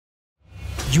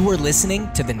You are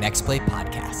listening to the Next Play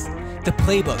podcast, the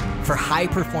playbook for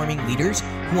high-performing leaders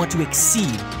who want to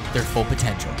exceed their full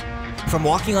potential. From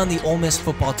walking on the Ole Miss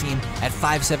football team at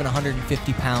 5'7",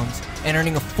 150 pounds and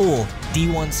earning a full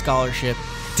D1 scholarship,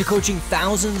 to coaching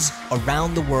thousands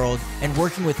around the world and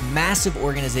working with massive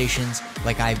organizations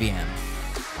like IBM.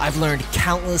 I've learned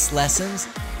countless lessons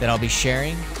that I'll be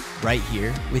sharing right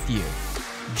here with you.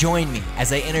 Join me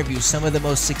as I interview some of the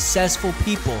most successful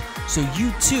people so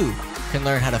you too can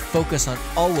learn how to focus on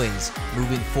always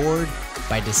moving forward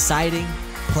by deciding,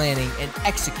 planning, and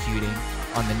executing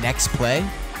on the next play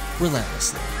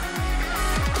relentlessly.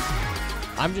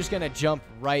 I'm just going to jump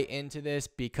right into this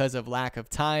because of lack of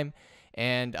time.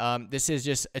 And this is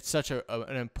just, it's such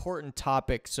an important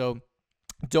topic. So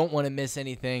don't want to miss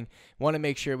anything. Want to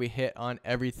make sure we hit on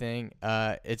everything.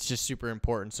 It's just super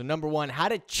important. So number one, how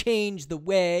to change the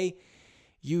way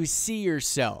you see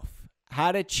yourself.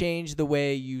 How to change the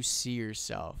way you see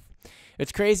yourself.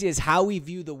 It's crazy as how we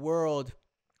view the world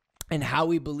and how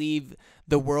we believe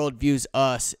the world views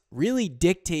us really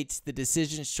dictates the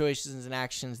decisions, choices, and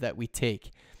actions that we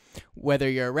take. Whether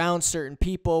you're around certain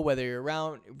people, when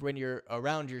you're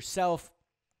around yourself,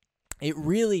 it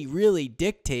really, really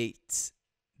dictates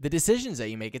the decisions that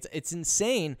you make. It's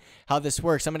insane how this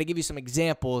works. I'm going to give you some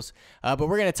examples, but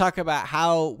we're going to talk about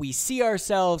how we see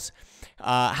ourselves,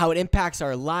 how it impacts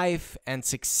our life and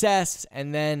success,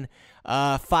 and then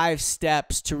 5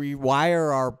 steps to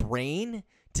rewire our brain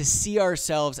to see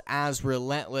ourselves as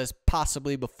relentless,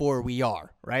 possibly before we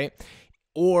are, right?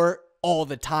 Or all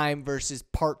the time versus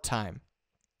part-time.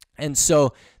 And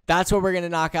so that's what we're going to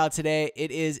knock out today. It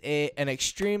is an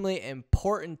extremely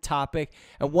important topic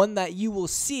and one that you will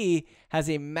see has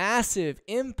a massive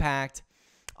impact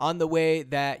on the way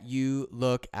that you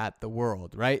look at the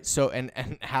world, right? So and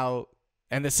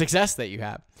the success that you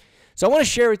have. So I want to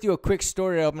share with you a quick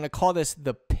story. I'm going to call this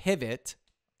the pivot.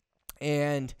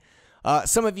 And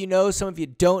some of you know, some of you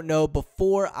don't know.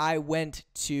 Before I went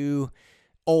to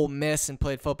Ole Miss and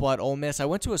played football at Ole Miss, I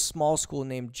went to a small school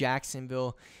named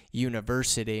Jacksonville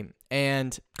University.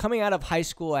 And coming out of high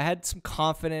school, I had some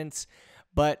confidence,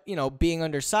 but being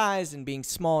undersized and being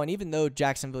small, and even though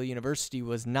Jacksonville University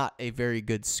was not a very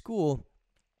good school,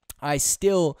 I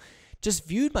still just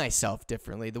viewed myself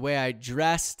differently. The way I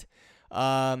dressed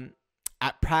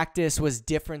at practice was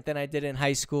different than I did in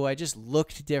high school. I just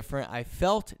looked different. I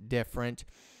felt different.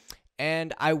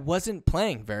 And I wasn't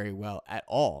playing very well at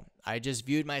all. I just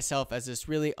viewed myself as this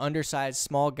really undersized,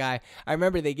 small guy. I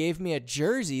remember they gave me a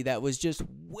jersey that was just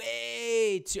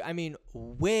way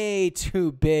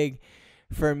too big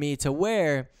for me to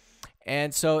wear.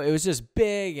 And so it was just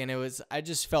big, and I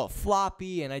just felt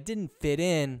floppy, and I didn't fit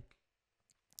in.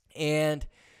 And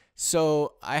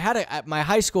so my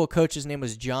high school coach's name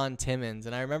was John Timmons,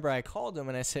 and I remember I called him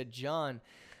and I said, "John,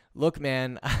 look,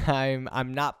 man,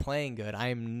 I'm not playing good. I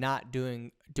am not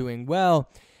doing well,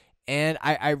 and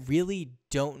I really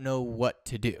don't know what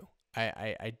to do.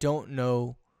 I don't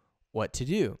know what to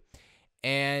do."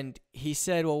 And he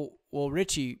said, well,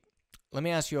 Richie, let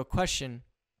me ask you a question.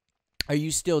 Are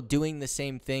you still doing the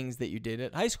same things that you did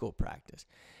at high school practice?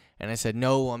 And I said,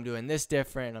 no, I'm doing this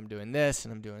different. I'm doing this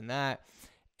and I'm doing that.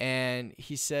 And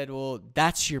he said, well,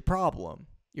 that's your problem.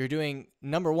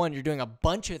 Number one, you're doing a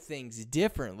bunch of things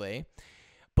differently,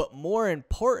 but more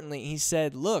importantly, he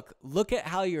said, look at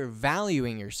how you're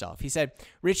valuing yourself. He said,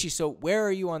 Richie, so where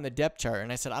are you on the depth chart?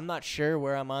 And I said, I'm not sure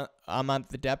where I'm on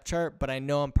the depth chart, but I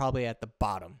know I'm probably at the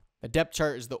bottom. The depth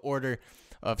chart is the order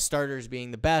of starters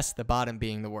being the best, the bottom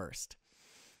being the worst.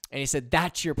 And he said,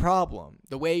 that's your problem.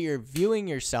 The way you're viewing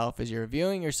yourself is you're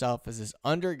viewing yourself as this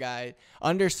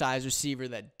undersized receiver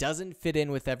that doesn't fit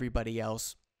in with everybody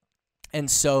else.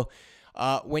 And so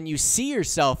when you see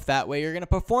yourself that way, you're going to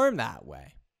perform that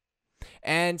way.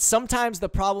 And sometimes the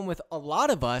problem with a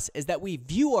lot of us is that we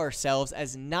view ourselves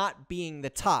as not being the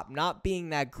top, not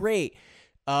being that great.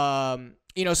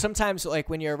 Sometimes like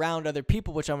when you're around other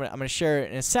people, which I'm going to share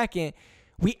in a second,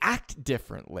 we act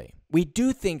differently. We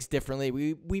do things differently.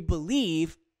 We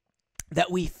believe that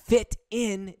we fit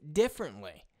in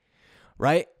differently.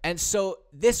 Right? And so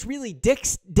this really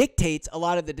dictates a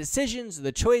lot of the decisions,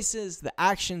 the choices, the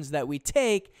actions that we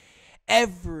take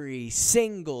every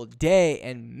single day.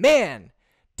 And man,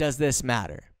 does this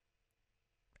matter.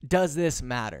 Does this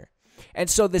matter? And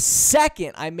so the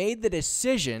second I made the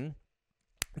decision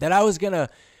that I was going to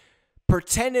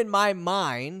pretend in my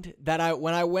mind that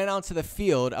when I went onto the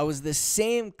field, I was the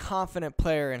same confident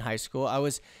player in high school. I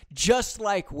was just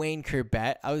like Wayne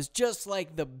Corbett. I was just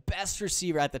like the best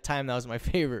receiver at the time. That was my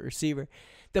favorite receiver.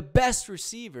 The best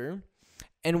receiver,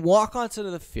 and walk onto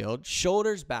the field,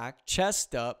 shoulders back,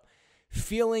 chest up,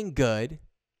 feeling good,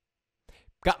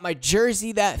 got my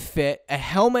jersey that fit, a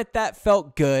helmet that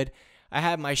felt good. I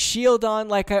had my shield on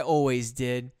like I always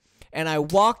did. And I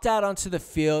walked out onto the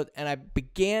field and I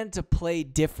began to play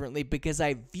differently because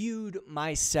I viewed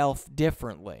myself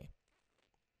differently.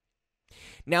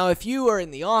 Now, if you are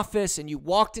in the office and you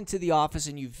walked into the office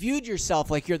and you viewed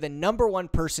yourself like you're the number one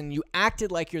person, you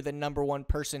acted like you're the number one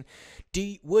person,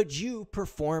 would you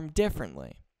perform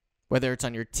differently? Whether it's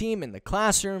on your team, in the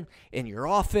classroom, in your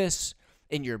office,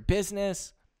 in your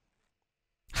business.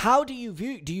 How do you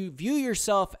view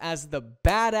yourself as the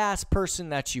badass person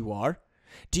that you are?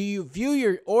 Do you view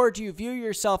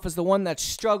yourself as the one that's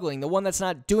struggling, the one that's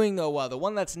not doing well, the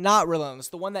one that's not relentless,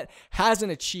 the one that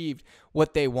hasn't achieved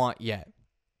what they want yet?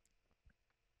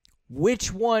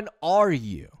 Which one are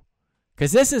you?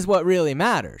 Because this is what really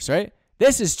matters, right?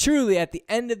 This is truly, at the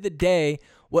end of the day,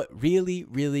 what really,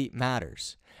 really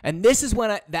matters. And this is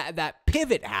when that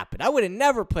pivot happened. I would have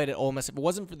never played at Ole Miss if it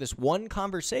wasn't for this one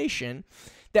conversation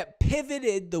that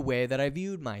pivoted the way that I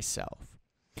viewed myself.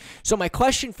 So my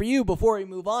question for you before we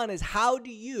move on is, how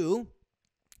do you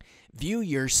view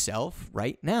yourself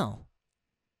right now?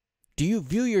 Do you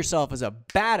view yourself as a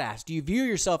badass? Do you view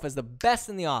yourself as the best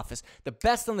in the office, the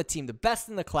best on the team, the best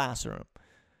in the classroom?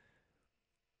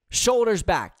 Shoulders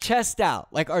back, chest out.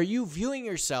 Like, are you viewing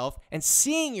yourself and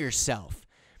seeing yourself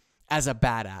as a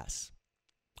badass?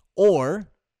 Or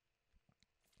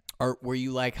were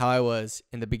you like how I was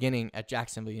in the beginning at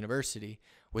Jacksonville University,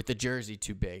 with the jersey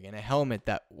too big and a helmet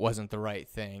that wasn't the right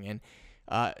thing, and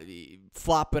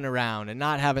flopping around and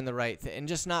not having the right thing and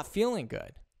just not feeling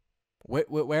good?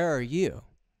 Where are you?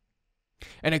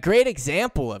 And a great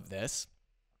example of this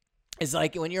is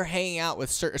like when you're hanging out with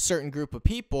a certain group of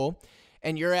people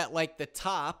and you're at like the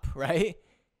top, right?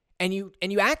 And you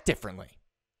act differently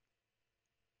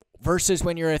versus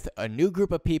when you're with a new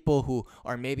group of people who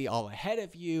are maybe all ahead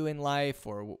of you in life,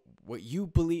 or what you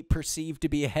perceive to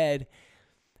be ahead,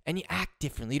 and you act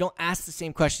differently. You don't ask the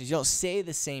same questions. You don't say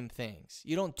the same things.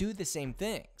 You don't do the same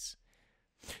things.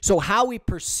 So how we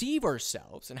perceive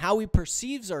ourselves and how we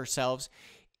perceive ourselves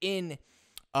in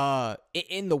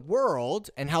the world,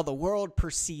 and how the world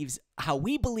perceives, how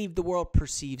we believe the world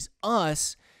perceives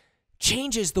us,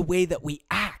 changes the way that we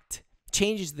act,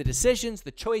 changes the decisions,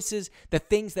 the choices, the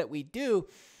things that we do.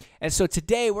 And so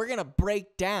today we're going to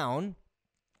break down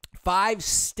 5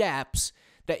 steps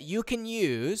that you can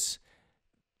use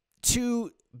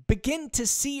to begin to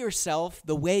see yourself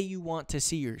the way you want to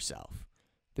see yourself,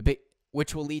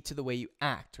 which will lead to the way you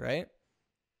act, right?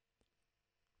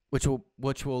 Which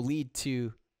will lead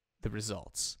to the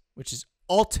results, which is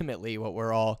ultimately what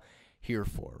we're all here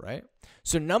for, right?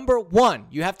 So number 1,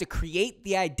 you have to create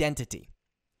the identity.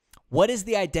 What is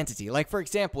the identity? Like, for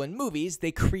example, in movies,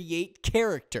 they create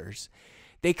characters.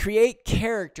 They create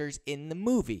characters in the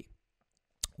movie.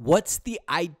 What's the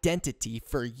identity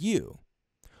for you?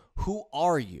 Who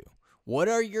are you? What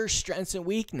are your strengths and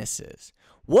weaknesses?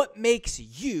 What makes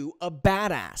you a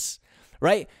badass,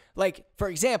 right? Like, for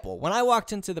example, when I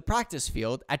walked into the practice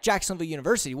field at Jacksonville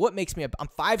University, what makes me I'm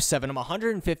 5'7", I'm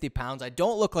 150 pounds, I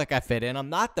don't look like I fit in, I'm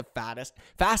not the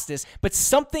fastest, but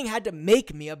something had to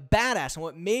make me a badass. And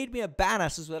what made me a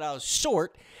badass is that I was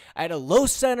short, I had a low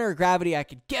center of gravity, I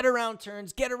could get around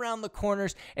turns, get around the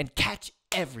corners, and catch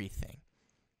everything.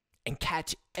 And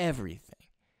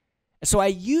so I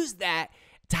used that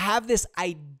to have this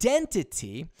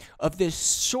identity of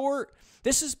this short.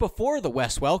 This is before the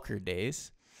Wes Welker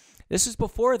days. This is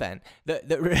before then.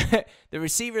 The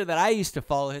receiver that I used to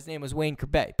follow, his name was Wayne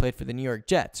Corbett. He played for the New York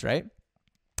Jets, right?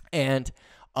 And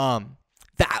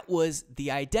that was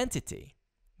the identity.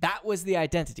 That was the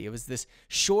identity. It was this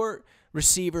short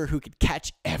receiver who could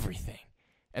catch everything.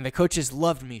 And the coaches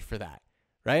loved me for that,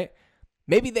 right?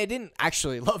 Maybe they didn't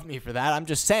actually love me for that. I'm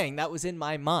just saying that was in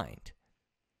my mind,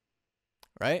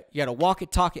 right? You got to walk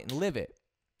it, talk it, and live it.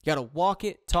 You got to walk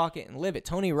it, talk it, and live it.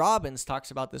 Tony Robbins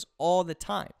talks about this all the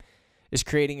time, is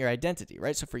creating your identity,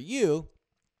 right? So for you,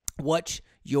 what's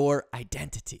your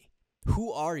identity?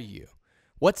 Who are you?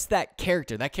 What's that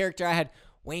character? That character I had,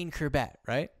 Wayne Corbett,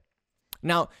 right?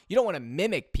 Now, you don't want to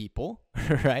mimic people,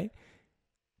 right?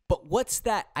 But what's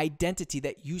that identity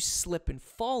that you slip and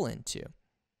fall into?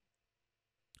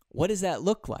 What does that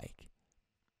look like?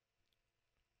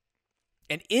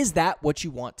 And is that what you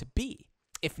want to be?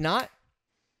 If not,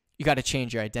 you got to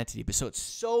change your identity. But so it's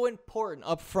so important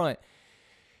up front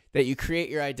that you create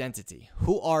your identity.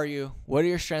 Who are you? What are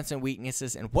your strengths and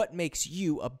weaknesses? And what makes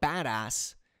you a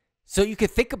badass? So you can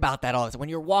think about that all the time. When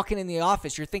you're walking in the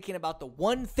office, you're thinking about the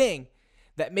one thing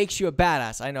that makes you a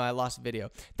badass. I know I lost video.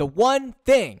 The one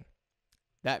thing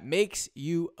that makes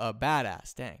you a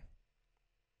badass. Dang.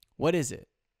 What is it?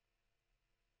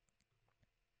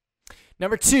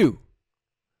 Number 2,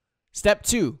 step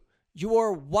 2, you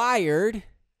are wired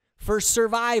for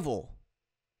survival.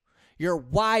 You're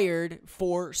wired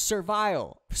for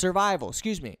survival.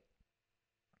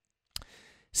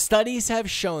 Studies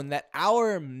have shown that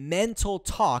our mental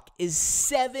talk is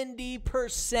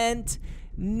 70%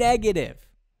 negative.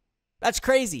 That's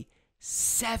crazy.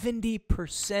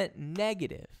 70%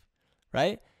 negative,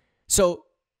 right? So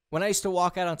when I used to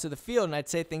walk out onto the field and I'd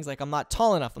say things like, I'm not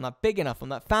tall enough, I'm not big enough, I'm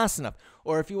not fast enough.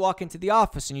 Or if you walk into the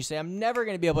office and you say, I'm never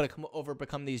going to be able to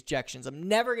overcome these objections. I'm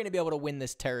never going to be able to win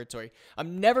this territory.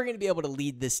 I'm never going to be able to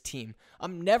lead this team.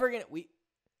 70%.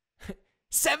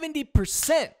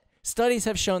 Studies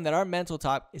have shown that our mental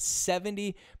talk is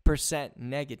 70%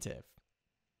 negative,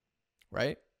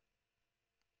 right?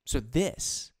 So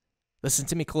listen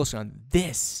to me closely on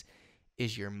this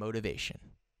is your motivation.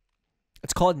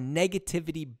 It's called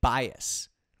negativity bias,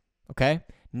 okay?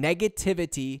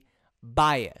 Negativity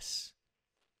bias.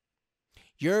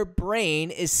 Your brain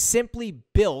is simply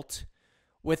built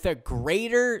with a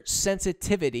greater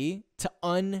sensitivity to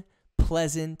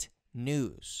unpleasant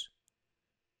news.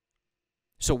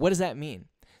 So what does that mean?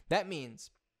 That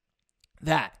means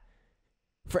that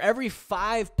for every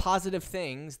 5 positive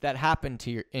things that happen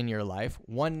in your life,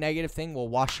 1 negative thing will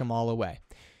wash them all away.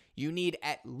 You need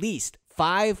at least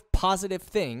 5 positive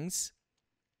things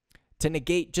to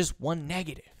negate just 1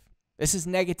 negative. This is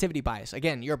negativity bias.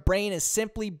 Again, your brain is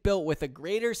simply built with a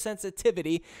greater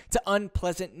sensitivity to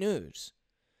unpleasant news.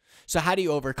 So how do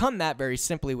you overcome that? Very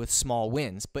simply with small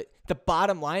wins. But the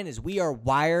bottom line is we are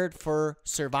wired for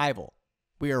survival.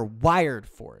 We are wired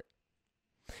for it.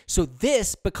 So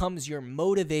this becomes your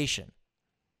motivation.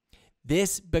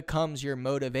 This becomes your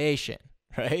motivation,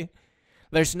 right?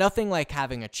 There's nothing like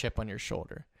having a chip on your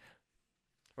shoulder,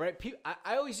 right?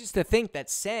 I always used to think that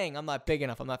saying, I'm not big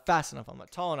enough, I'm not fast enough, I'm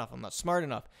not tall enough, I'm not smart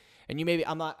enough, and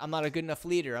I'm not a good enough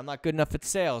leader, I'm not good enough at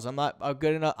sales, I'm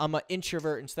an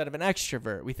introvert instead of an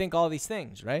extrovert. We think all these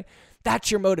things, right?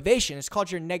 That's your motivation. It's called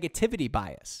your negativity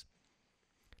bias.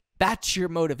 That's your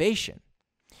motivation.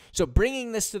 So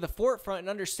bringing this to the forefront and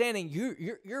understanding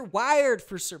you're wired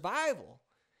for survival.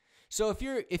 So if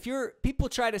people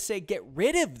try to say get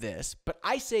rid of this, but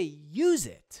I say use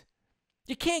it.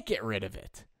 You can't get rid of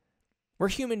it. We're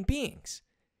human beings.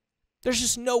 There's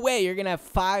just no way you're going to have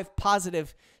 5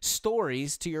 positive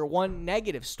stories to your 1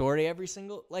 negative story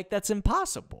that's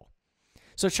impossible.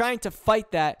 So trying to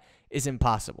fight that is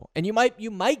impossible. And you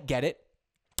might get it,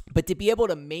 but to be able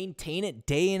to maintain it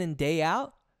day in and day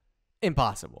out,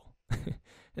 impossible.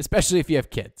 Especially if you have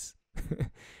kids.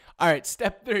 All right,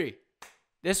 step 3.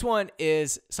 This one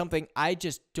is something I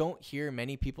just don't hear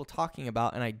many people talking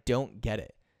about, and I don't get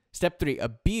it. Step 3,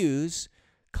 abuse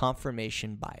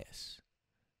confirmation bias.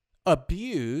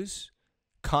 Abuse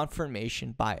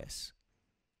confirmation bias.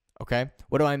 Okay?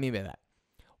 What do I mean by that?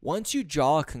 Once you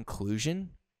draw a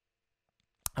conclusion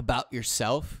about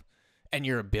yourself and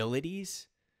your abilities,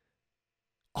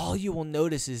 all you will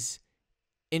notice is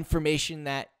information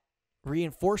that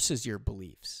reinforces your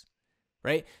beliefs,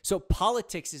 right? So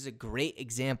politics is a great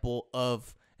example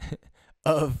of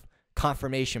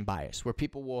confirmation bias, where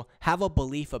people will have a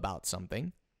belief about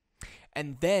something,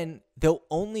 and then they'll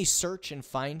only search and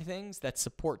find things that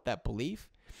support that belief.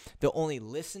 They'll only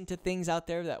listen to things out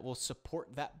there that will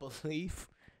support that belief,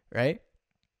 right?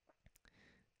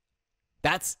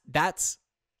 That's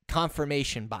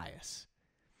confirmation bias.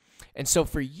 And so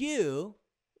for you,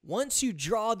 once you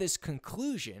draw this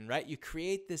conclusion, right, you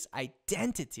create this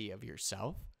identity of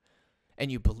yourself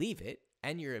and you believe it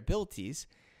and your abilities,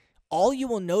 all you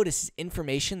will notice is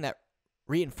information that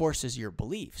reinforces your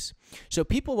beliefs. So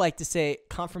people like to say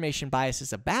confirmation bias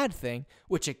is a bad thing,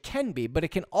 which it can be, but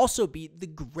it can also be the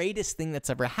greatest thing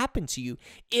that's ever happened to you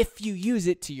if you use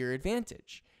it to your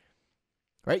advantage.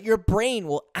 Right? Your brain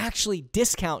will actually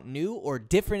discount new or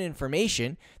different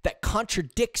information that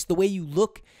contradicts the way you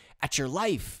look at your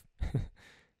life.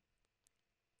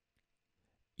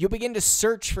 You'll begin to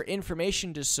search for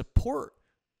information to support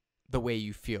the way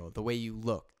you feel, the way you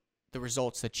look, the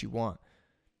results that you want.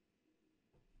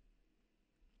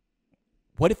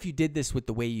 What if you did this with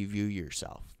the way you view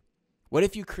yourself? What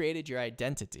if you created your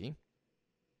identity,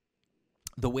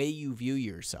 the way you view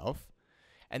yourself,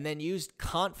 and then used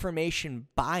confirmation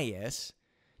bias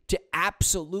to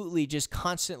absolutely just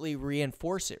constantly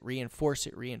reinforce it?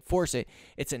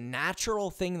 It's a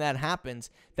natural thing that happens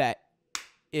that,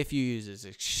 if you use, is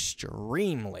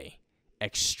extremely,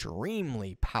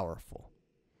 extremely powerful.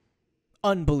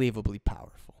 Unbelievably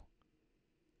powerful.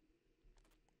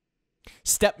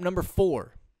 Step number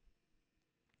 4.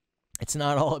 It's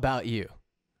not all about you,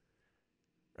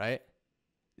 right?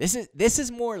 This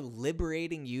is more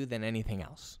liberating you than anything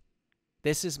else.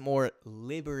 This is more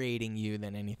liberating you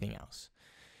than anything else,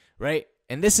 right?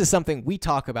 And this is something we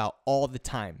talk about all the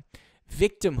time.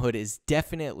 Victimhood is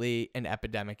definitely an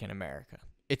epidemic in America.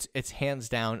 It's hands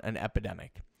down an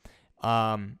epidemic.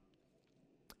 And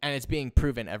it's being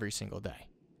proven every single day,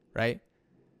 right?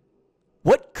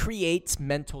 What creates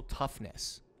mental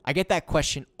toughness? I get that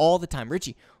question all the time.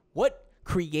 Richie, what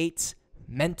creates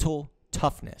mental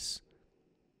toughness?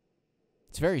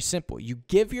 It's very simple. You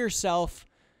give yourself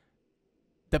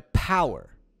the power,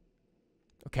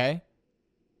 okay,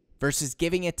 versus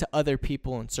giving it to other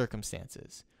people and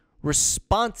circumstances.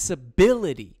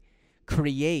 Responsibility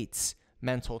creates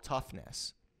mental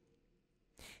toughness.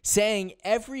 Saying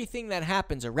everything that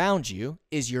happens around you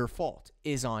is your fault,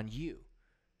 is on you,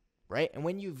 right? And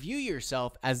when you view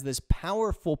yourself as this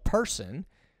powerful person,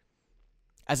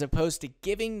 as opposed to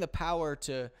giving the power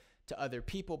to other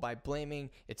people by blaming,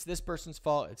 it's this person's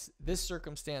fault, it's this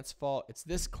circumstance's fault, it's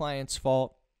this client's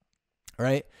fault,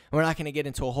 right? And we're not going to get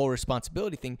into a whole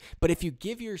responsibility thing, but if you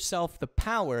give yourself the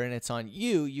power and it's on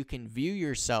you, you can view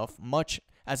yourself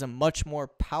as a much more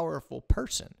powerful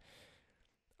person.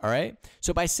 All right?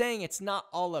 So by saying it's not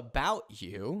all about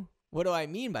you, what do I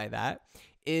mean by that?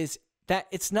 Is that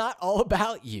it's not all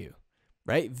about you,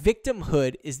 right?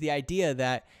 Victimhood is the idea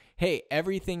that, hey,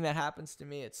 everything that happens to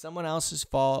me, it's someone else's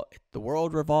fault. The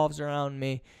world revolves around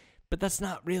me. But that's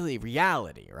not really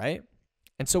reality, right?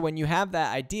 And so when you have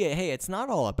that idea, hey, it's not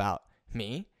all about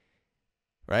me,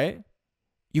 right?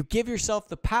 You give yourself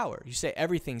the power. You say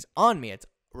everything's on me.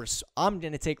 I'm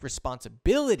going to take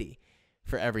responsibility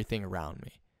for everything around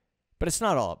me. But it's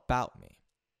not all about me.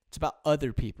 It's about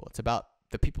other people. It's about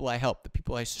the people I help, the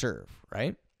people I serve,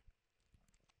 right?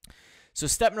 So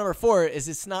step number 4 is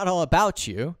it's not all about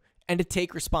you, and to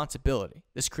take responsibility.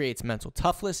 This creates mental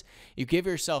toughness. You give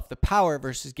yourself the power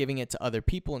versus giving it to other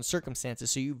people and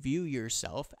circumstances, so you view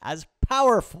yourself as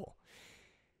powerful.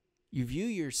 You view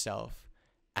yourself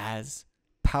as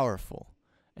powerful.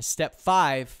 And step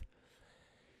 5,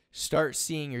 start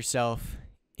seeing yourself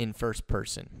in first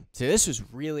person. So this was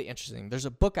really interesting. There's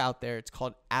a book out there. It's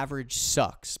called Average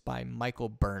Sucks by Michael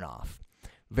Burnoff.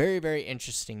 Very, very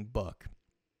interesting book.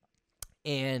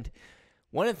 And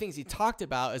one of the things he talked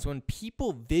about is when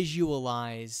people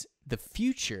visualize the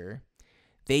future,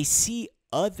 they see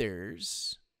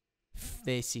others,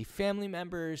 they see family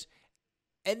members,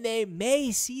 and they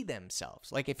may see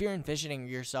themselves. Like if you're envisioning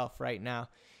yourself right now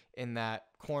in that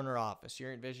corner office,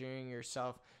 you're envisioning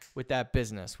yourself with that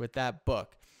business, with that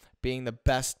book, being the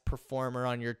best performer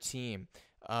on your team,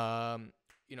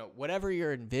 whatever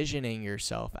you're envisioning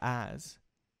yourself as.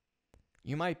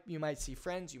 You might see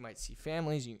friends, you might see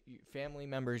families, family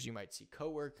members, you might see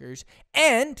coworkers,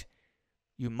 and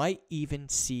you might even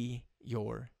see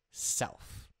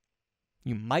yourself.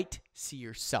 You might see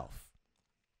yourself,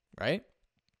 right?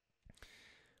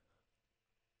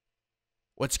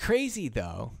 What's crazy,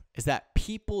 though, is that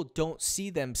people don't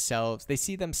see themselves. They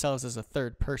see themselves as a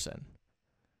third person,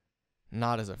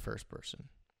 not as a first person,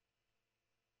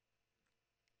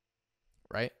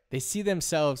 right? They see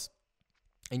themselves,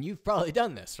 and you've probably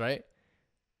done this, right?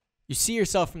 You see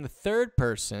yourself from the third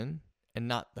person and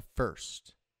not the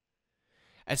first.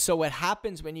 And so what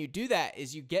happens when you do that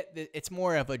is it's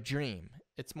more of a dream.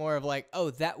 It's more of like,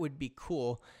 oh, that would be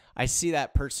cool. I see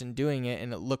that person doing it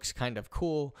and it looks kind of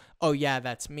cool. Oh, yeah,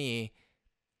 that's me.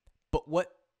 But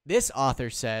what this author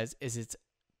says is it's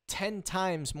 10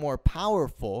 times more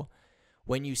powerful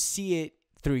when you see it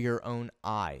through your own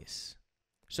eyes.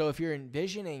 So if you're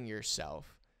envisioning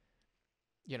yourself,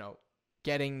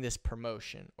 getting this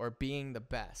promotion or being the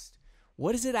best,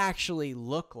 what does it actually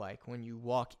look like when you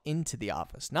walk into the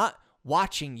office? Not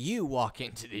watching you walk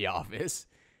into the office,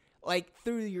 like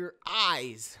through your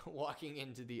eyes walking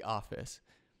into the office.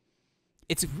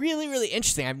 It's really, really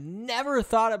interesting. I've never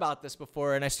thought about this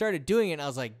before, and I started doing it, and I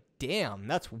was like, damn,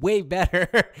 that's way better.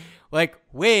 Like,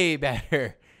 way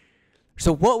better.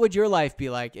 So what would your life be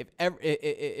like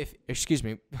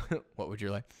what would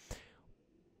your life,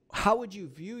 how would you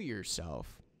view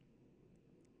yourself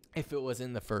if it was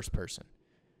in the first person?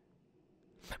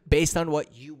 Based on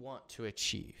what you want to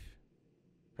achieve,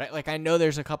 right? Like I know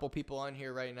there's a couple people on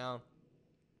here right now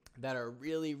that are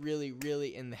really, really,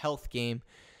 really in the health game,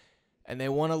 and they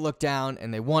want to look down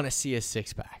and they want to see a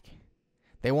six-pack.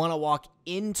 They want to walk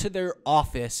into their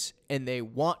office and they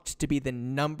want to be the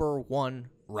number one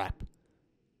rep.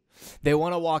 They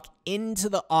want to walk into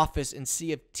the office and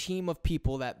see a team of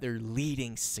people that they're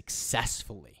leading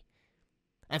successfully.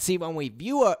 And see, when we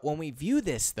view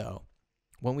this,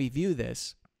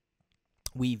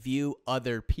 we view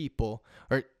other people,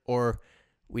 or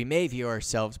we may view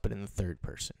ourselves, but in the third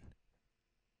person.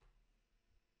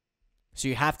 So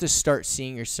you have to start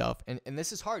seeing yourself, and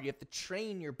this is hard. You have to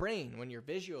train your brain when you're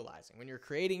visualizing, when you're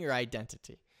creating your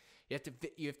identity. You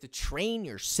have to train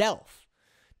yourself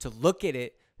to look at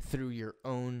it through your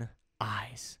own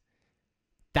eyes.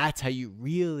 That's how you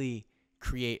really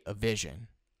create a vision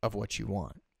of what you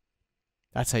want.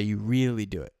 That's how you really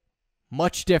do it.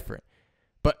 Much different.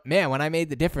 But man, when I made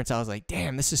the difference, I was like,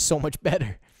 damn, this is so much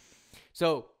better.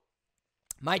 So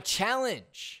my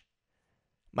challenge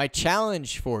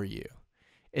for you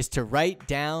is to write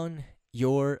down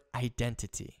your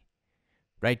identity.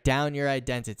 Write down your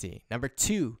identity. Number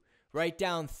 2, write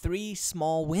down 3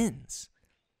 small wins,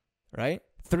 right?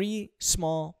 3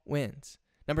 small wins.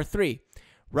 Number 3,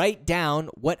 write down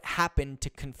what happened to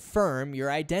confirm your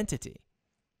identity.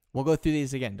 We'll go through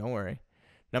these again, don't worry.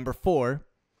 Number 4,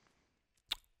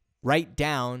 write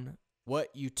down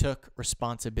what you took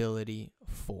responsibility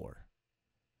for.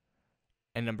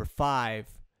 And number 5,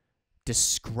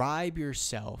 describe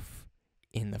yourself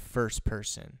in the first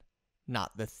person,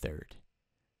 not the third.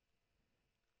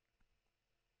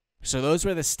 So those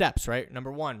were the steps, right?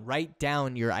 Number 1, write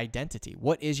down your identity.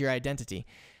 What is your identity?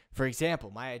 For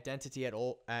example, my identity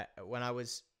when I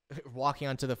was walking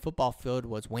onto the football field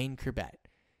was Wayne Corbett.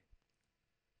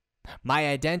 My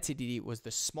identity was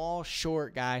the small,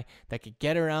 short guy that could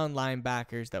get around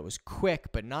linebackers, that was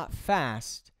quick but not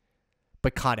fast,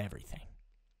 but caught everything.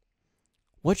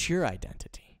 What's your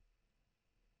identity?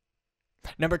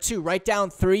 Number 2, write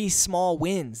down 3 small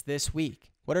wins this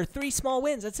week. What are 3 small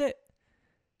wins? That's it.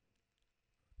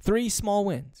 3 small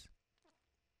wins.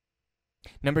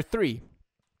 Number 3,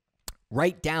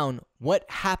 write down what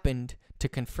happened to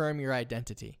confirm your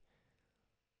identity.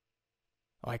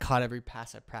 Oh, I caught every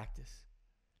pass at practice.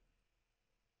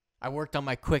 I worked on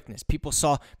my quickness. People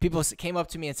came up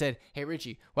to me and said, "Hey,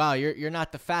 Richie, wow, you're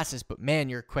not the fastest, but man,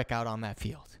 you're quick out on that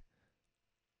field."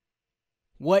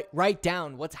 Write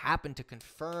down what's happened to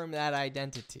confirm that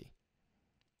identity.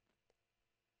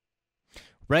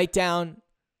 Write down,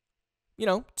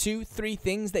 2, 3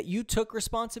 things that you took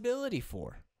responsibility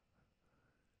for.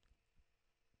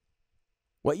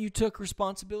 What you took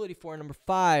responsibility for. Number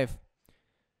 5,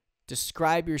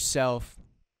 describe yourself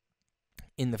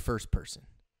in the first person.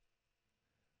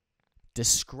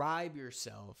 Describe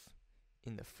yourself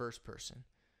in the first person.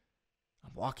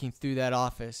 I'm walking through that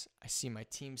office. I see my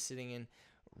team sitting in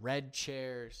red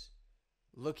chairs,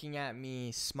 looking at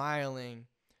me, smiling,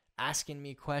 asking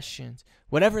me questions.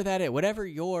 Whatever that is, whatever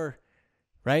your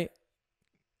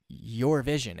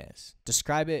vision is,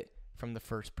 describe it from the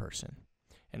first person.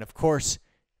 And of course,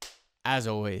 as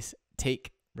always,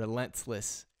 take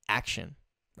relentless action,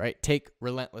 right? Take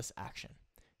relentless action.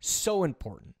 So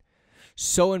important.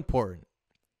 So important.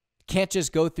 Can't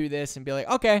just go through this and be like,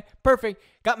 okay, perfect.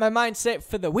 Got my mindset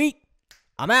for the week.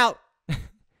 I'm out.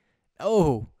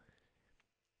 No.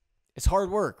 It's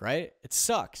hard work, right? It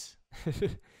sucks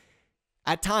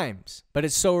at times, but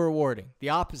it's so rewarding. The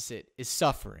opposite is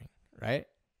suffering, right?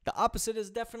 The opposite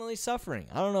is definitely suffering.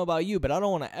 I don't know about you, but I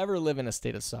don't want to ever live in a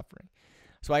state of suffering.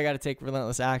 That's why I got to take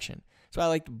relentless action. That's why I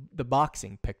like the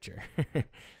boxing picture.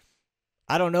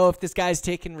 I don't know if this guy's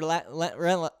taking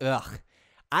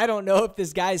I don't know if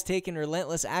this guy's taking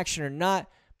relentless action or not,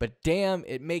 but damn,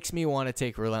 it makes me want to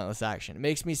take relentless action. It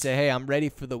makes me say, hey, I'm ready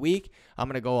for the week. I'm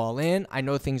going to go all in. I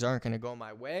know things aren't going to go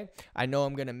my way. I know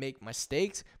I'm going to make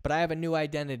mistakes, but I have a new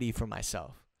identity for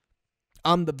myself.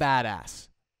 I'm the badass.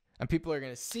 And people are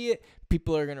going to see it.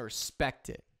 People are going to respect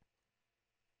it.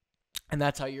 And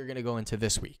that's how you're going to go into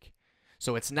this week.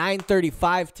 So it's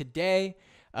 9:35 today.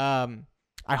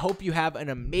 I hope you have an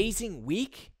amazing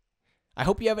week. I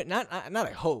hope you have it. Not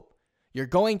I hope. You're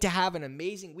going to have an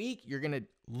amazing week. You're going to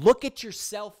look at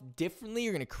yourself differently.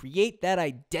 You're going to create that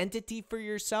identity for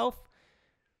yourself,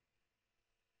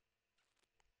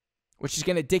 which is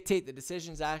going to dictate the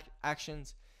decisions,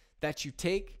 actions that you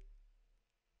take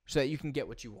so that you can get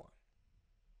what you want.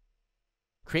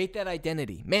 Create that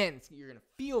identity. Man, you're going to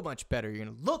feel much better. You're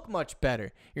going to look much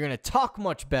better. You're going to talk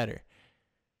much better,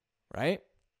 right?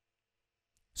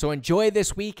 So enjoy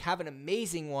this week. Have an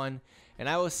amazing one. And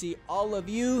I will see all of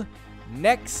you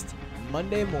next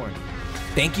Monday morning.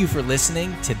 Thank you for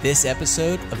listening to this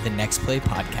episode of the Next Play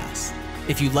podcast.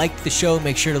 If you liked the show,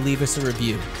 make sure to leave us a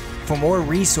review. For more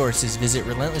resources, visit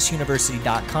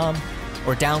relentlessuniversity.com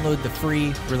or download the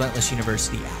free Relentless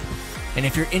University app. And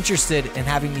if you're interested in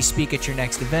having me speak at your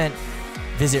next event,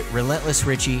 visit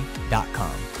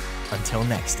relentlessrichie.com. Until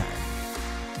next time.